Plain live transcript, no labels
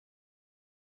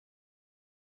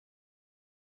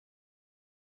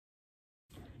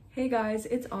Hey guys,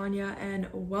 it's Anya and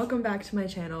welcome back to my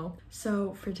channel.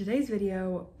 So for today's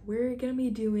video, we're gonna be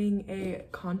doing a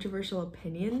controversial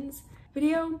opinions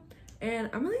video and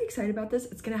I'm really excited about this.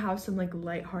 It's gonna have some like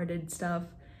lighthearted stuff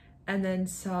and then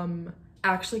some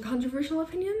actually controversial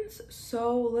opinions.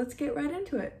 So let's get right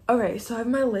into it. Okay, so I have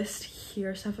my list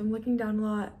here. So if I'm looking down a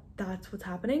lot, that's what's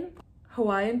happening.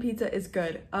 Hawaiian pizza is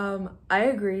good. I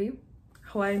agree.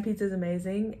 Hawaiian pizza is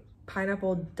amazing.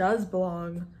 Pineapple does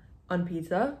belong on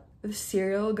pizza. The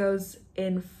cereal goes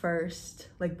in first,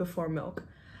 like before milk.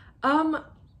 I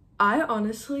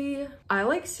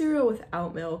like cereal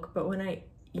without milk, but when I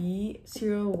eat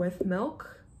cereal with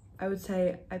milk, I would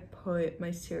say I put my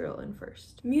cereal in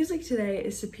first. Music today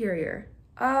is superior.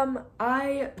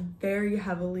 I very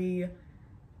heavily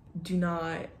do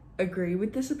not agree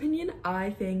with this opinion.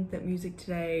 I think that music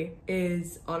today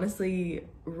is honestly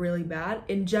really bad.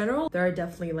 In general, there are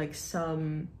definitely like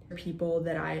some people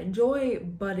that I enjoy,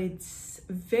 but it's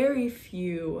very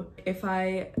few. If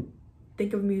I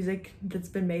think of music that's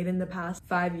been made in the past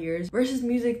 5 years versus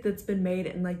music that's been made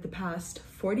in like the past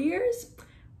 40 years,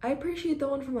 I appreciate the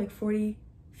one from like 40,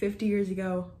 50 years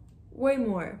ago way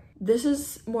more. This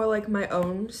is more like my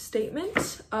own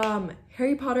statement.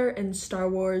 Harry Potter and Star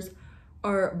Wars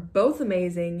are both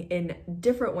amazing in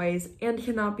different ways and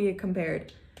cannot be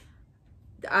compared.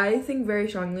 I think very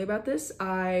strongly about this.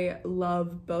 I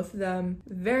love both of them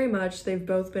very much. They've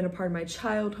both been a part of my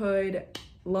childhood.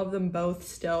 Love them both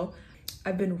still.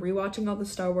 I've been rewatching all the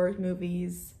Star Wars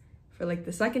movies for like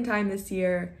the second time this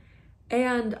year,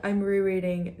 and I'm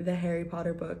rereading the Harry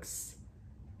Potter books.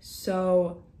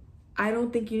 So I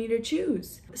don't think you need to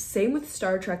choose. Same with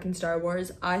Star Trek and Star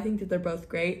Wars. I think that they're both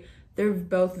great. They're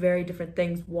both very different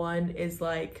things. One is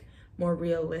like more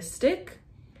realistic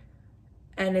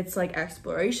and it's like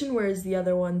exploration, whereas the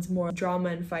other one's more drama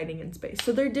and fighting in space.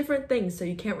 So they're different things, so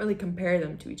you can't really compare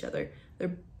them to each other.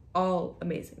 They're all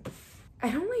amazing. I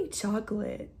don't like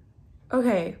chocolate.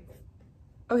 Okay,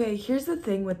 here's the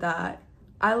thing with that.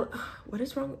 What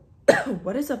is wrong?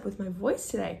 What is up with my voice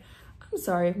today? I'm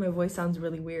sorry if my voice sounds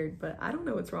really weird, but I don't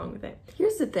know what's wrong with it.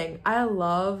 Here's the thing. I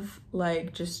love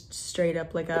like just straight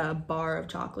up like a bar of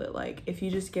chocolate. Like if you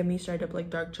just give me straight up like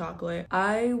dark chocolate,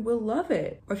 I will love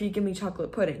it. Or if you give me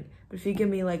chocolate pudding. But if you give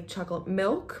me like chocolate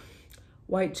milk,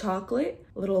 white chocolate,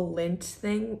 little Lindt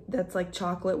thing that's like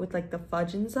chocolate with like the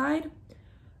fudge inside,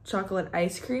 chocolate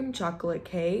ice cream, chocolate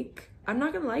cake, I'm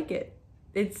not gonna like it.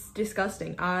 It's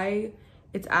disgusting.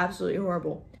 It's absolutely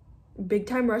horrible. Big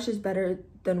Time Rush is better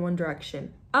than One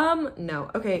Direction.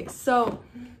 No. Okay, so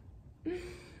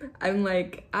I'm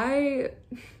like, I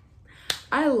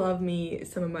love me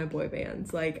some of my boy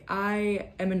bands. Like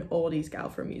I am an oldies gal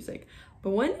for music.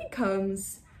 But when it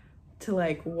comes to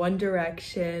like One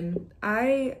Direction,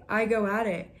 I go at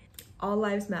it. All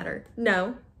lives matter.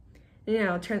 No,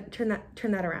 turn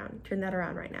that around. Turn that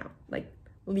around right now. Like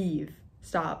leave,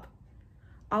 stop.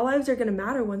 All lives are gonna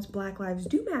matter once Black lives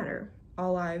do matter.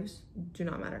 All lives do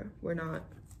not matter. We're not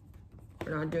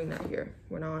doing that here.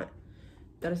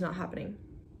 That is not happening.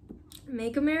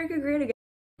 Make America great again.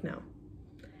 No.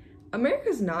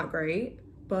 America's not great,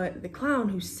 but the clown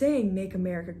who's saying make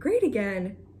America great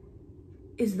again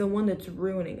is the one that's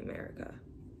ruining America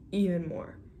even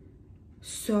more.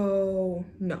 So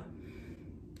no.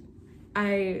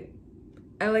 I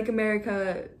like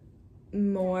America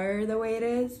more the way it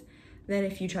is than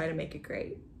if you try to make it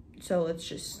great. So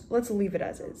let's leave it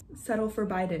as is. Settle for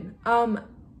Biden.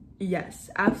 Yes,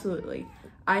 absolutely.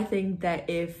 I think that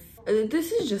if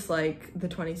this is just like the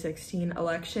 2016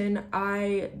 election,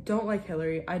 I don't like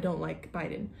Hillary, I don't like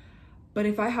Biden. But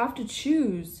if I have to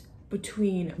choose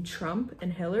between Trump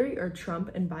and Hillary or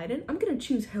Trump and Biden, I'm gonna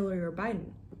choose Hillary or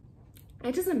Biden.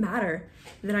 It doesn't matter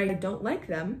that I don't like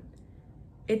them.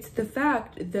 It's the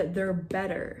fact that they're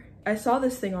better. I saw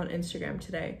this thing on Instagram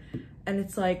today, and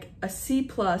it's like a C+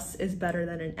 is better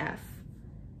than an F.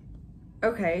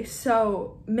 Okay,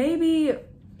 so maybe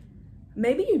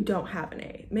you don't have an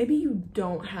A. Maybe you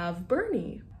don't have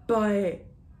Bernie. But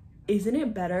isn't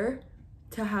it better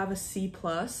to have a C+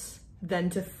 than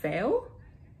to fail?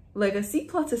 Like a C+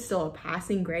 is still a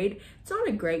passing grade. It's not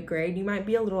a great grade. You might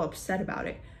be a little upset about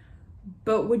it.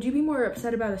 But would you be more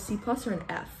upset about a C+ or an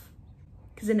F?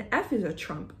 Because an F is a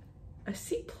Trump. A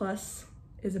C+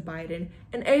 is a Biden,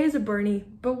 an A is a Bernie,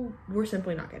 but we're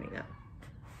simply not getting that.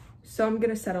 So I'm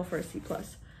gonna settle for a C+.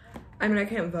 I mean, I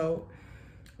can't vote,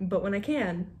 but when I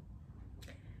can,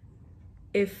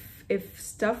 if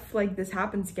stuff like this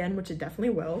happens again, which it definitely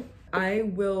will, I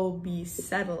will be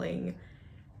settling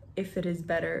if it is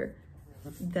better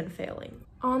than failing.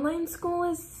 Online school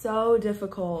is so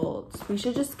difficult. We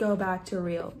should just go back to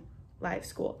real life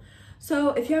school. So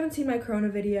if you haven't seen my Corona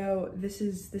video, this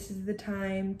is the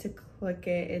time to click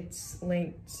it. It's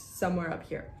linked somewhere up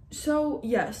here. So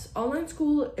yes, online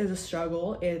school is a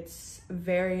struggle. It's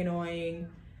very annoying.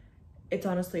 It's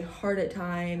honestly hard at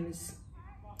times.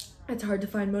 It's hard to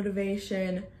find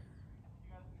motivation.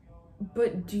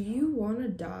 But do you want to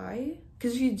die?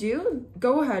 Because if you do,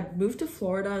 go ahead, move to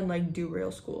Florida and like do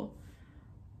real school.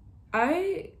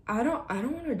 I don't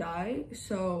want to die,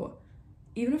 so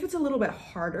even if it's a little bit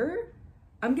harder,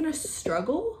 I'm gonna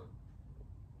struggle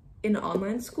in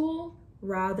online school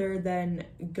rather than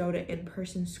go to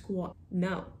in-person school.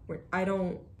 No,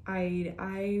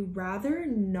 I rather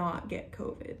not get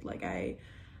COVID. Like I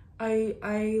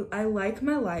like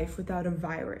my life without a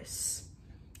virus.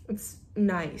 It's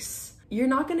nice. You're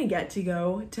not gonna get to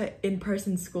go to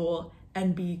in-person school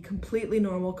and be completely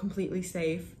normal, completely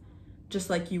safe, just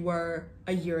like you were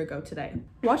a year ago today.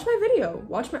 Watch my video.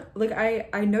 Watch my, like,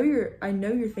 I know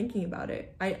you're thinking about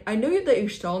it. I know that you're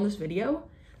still in this video.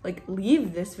 Like,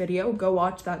 leave this video, go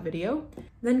watch that video,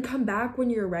 then come back when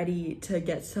you're ready to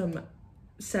get some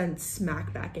sense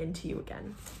smacked back into you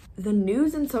again. The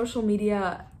news and social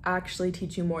media actually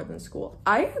teach you more than school.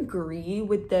 I agree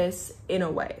with this in a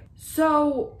way.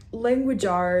 So language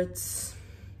arts,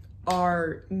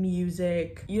 art,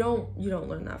 music, you don't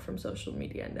learn that from social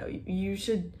media. No, you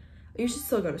should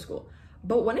still go to school.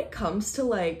 But when it comes to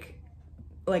like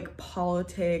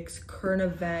politics, current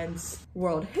events,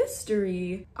 world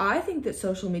history, I think that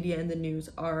social media and the news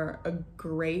are a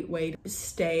great way to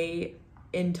stay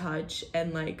in touch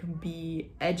and like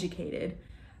be educated.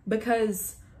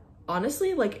 Because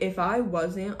honestly, like if I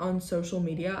wasn't on social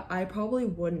media, I probably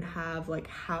wouldn't have like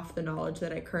half the knowledge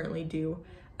that I currently do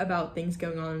about things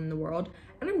going on in the world.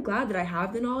 And I'm glad that I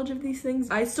have the knowledge of these things.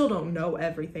 I still don't know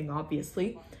everything,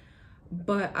 obviously,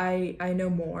 but I know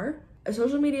more.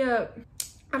 Social media,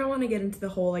 I don't want to get into the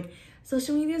whole like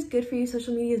social media is good for you,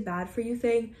 social media is bad for you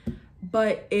thing,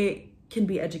 but it can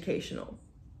be educational.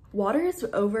 Water is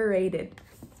overrated.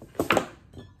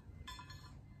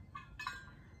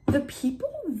 The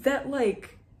people that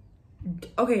like,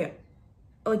 okay,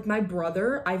 like my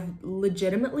brother, I've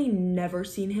legitimately never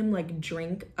seen him like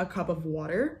drink a cup of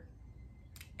water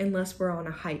unless we're on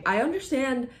a hike. I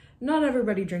understand not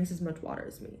everybody drinks as much water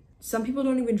as me. Some people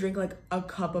don't even drink like a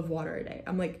cup of water a day.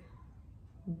 I'm like,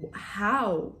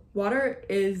 how? Water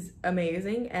is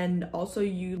amazing and also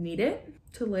you need it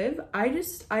to live. I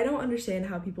don't understand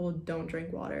how people don't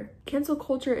drink water. Cancel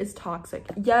culture is toxic.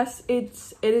 Yes, it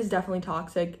is definitely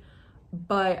toxic,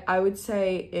 but I would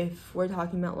say if we're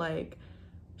talking about like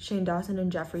Shane Dawson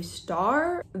and Jeffree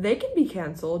Star, they can be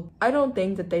canceled. I don't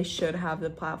think that they should have the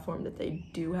platform that they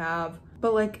do have,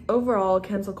 but like overall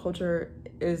cancel culture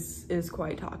is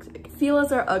quite toxic.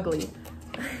 Feelers are ugly.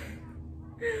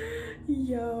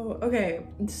 Yo, okay,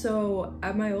 so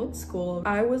at my old school,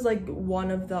 I was like one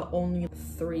of the only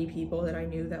 3 people that I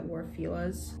knew that wore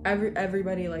Fila's.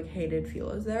 Everybody like hated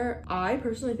Fila's there. I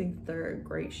personally think they're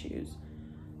great shoes.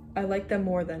 I like them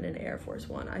more than an Air Force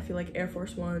One. I feel like Air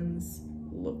Force Ones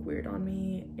look weird on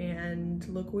me and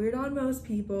look weird on most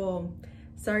people.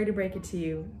 Sorry to break it to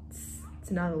you,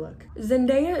 it's not a look.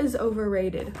 Zendaya is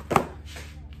overrated.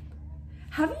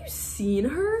 Have you seen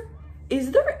her?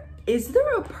 Is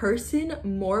there a person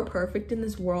more perfect in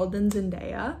this world than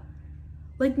Zendaya?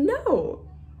 Like, no.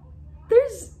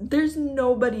 There's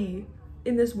nobody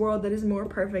in this world that is more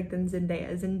perfect than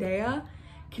Zendaya. Zendaya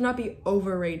cannot be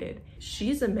overrated.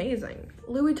 She's amazing.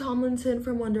 Louis Tomlinson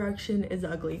from One Direction is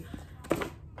ugly.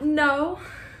 No,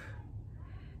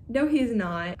 he's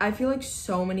not. I feel like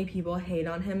so many people hate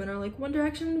on him and are like, One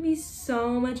Direction would be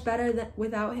so much better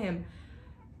without him.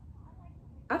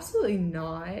 Absolutely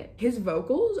not. His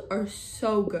vocals are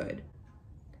so good.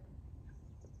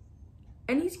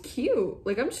 And he's cute.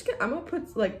 Like, I'm gonna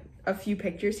put like a few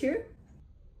pictures here.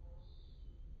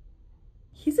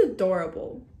 He's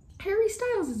adorable. Harry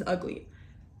Styles is ugly.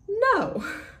 No.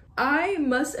 I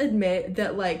must admit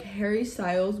that like Harry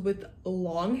Styles with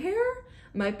long hair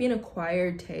might be an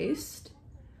acquired taste,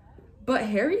 but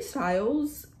Harry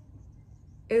Styles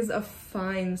is a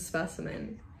fine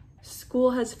specimen.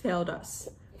 School has failed us.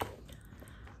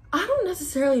 I don't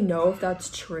necessarily know if that's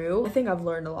true. I think I've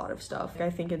learned a lot of stuff. I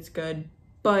think it's good,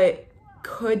 but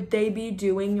could they be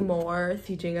doing more,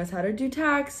 teaching us how to do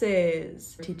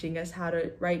taxes, teaching us how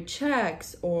to write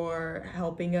checks, or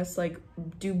helping us like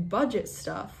do budget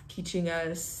stuff, teaching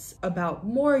us about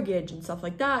mortgage and stuff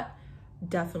like that?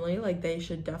 Definitely, like they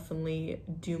should definitely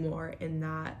do more in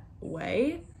that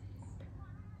way.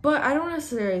 But I don't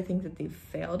necessarily think that they've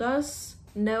failed us.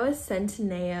 Noah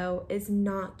Centineo is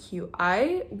not cute.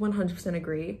 I 100%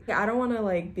 agree. I don't want to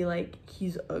like be like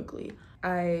he's ugly.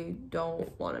 I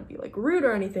don't want to be like rude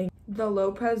or anything. The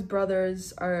Lopez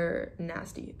brothers are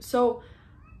nasty. So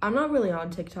I'm not really on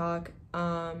TikTok,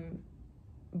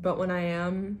 but when I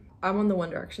am, I'm on the One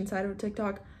Direction side of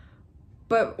TikTok.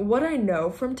 But what I know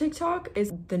from TikTok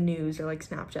is the news or like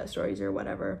Snapchat stories or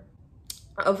whatever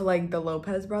of like the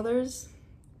Lopez brothers.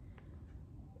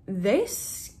 They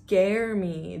scare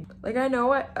me. Like, I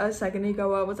know a second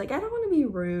ago I was like, I don't want to be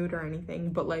rude or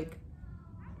anything, but like,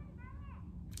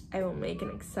 I will make an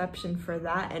exception for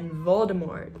that and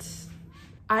Voldemort.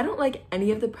 I don't like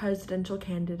any of the presidential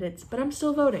candidates, but I'm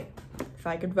still voting. If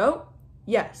I could vote,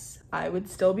 yes, I would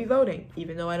still be voting,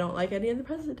 even though I don't like any of the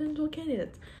presidential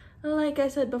candidates. Like I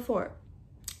said before,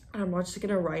 I'm not just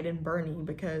gonna write in Bernie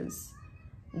because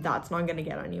that's not gonna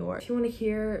get anywhere. If you want to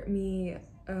hear me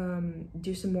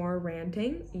do some more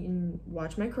ranting, you can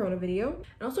watch my Corona video.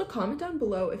 And also comment down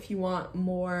below if you want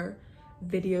more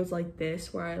videos like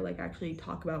this where I like actually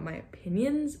talk about my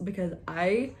opinions, because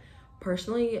I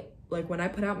personally, like when I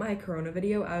put out my Corona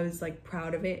video, I was like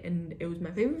proud of it and it was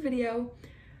my favorite video,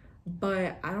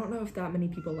 but I don't know if that many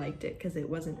people liked it because it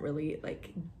wasn't really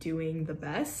like doing the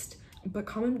best. But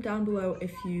comment down below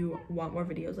if you want more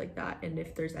videos like that and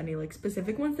if there's any like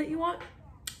specific ones that you want.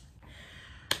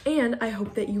 And I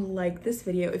hope that you liked this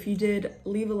video. If you did,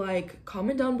 leave a like,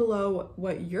 comment down below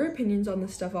what your opinions on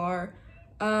this stuff are.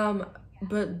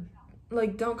 But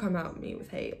like, don't come at me with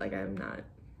hate. Like, I'm not,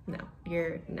 no,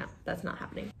 that's not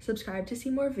happening. Subscribe to see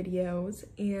more videos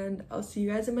and I'll see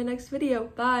you guys in my next video.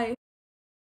 Bye.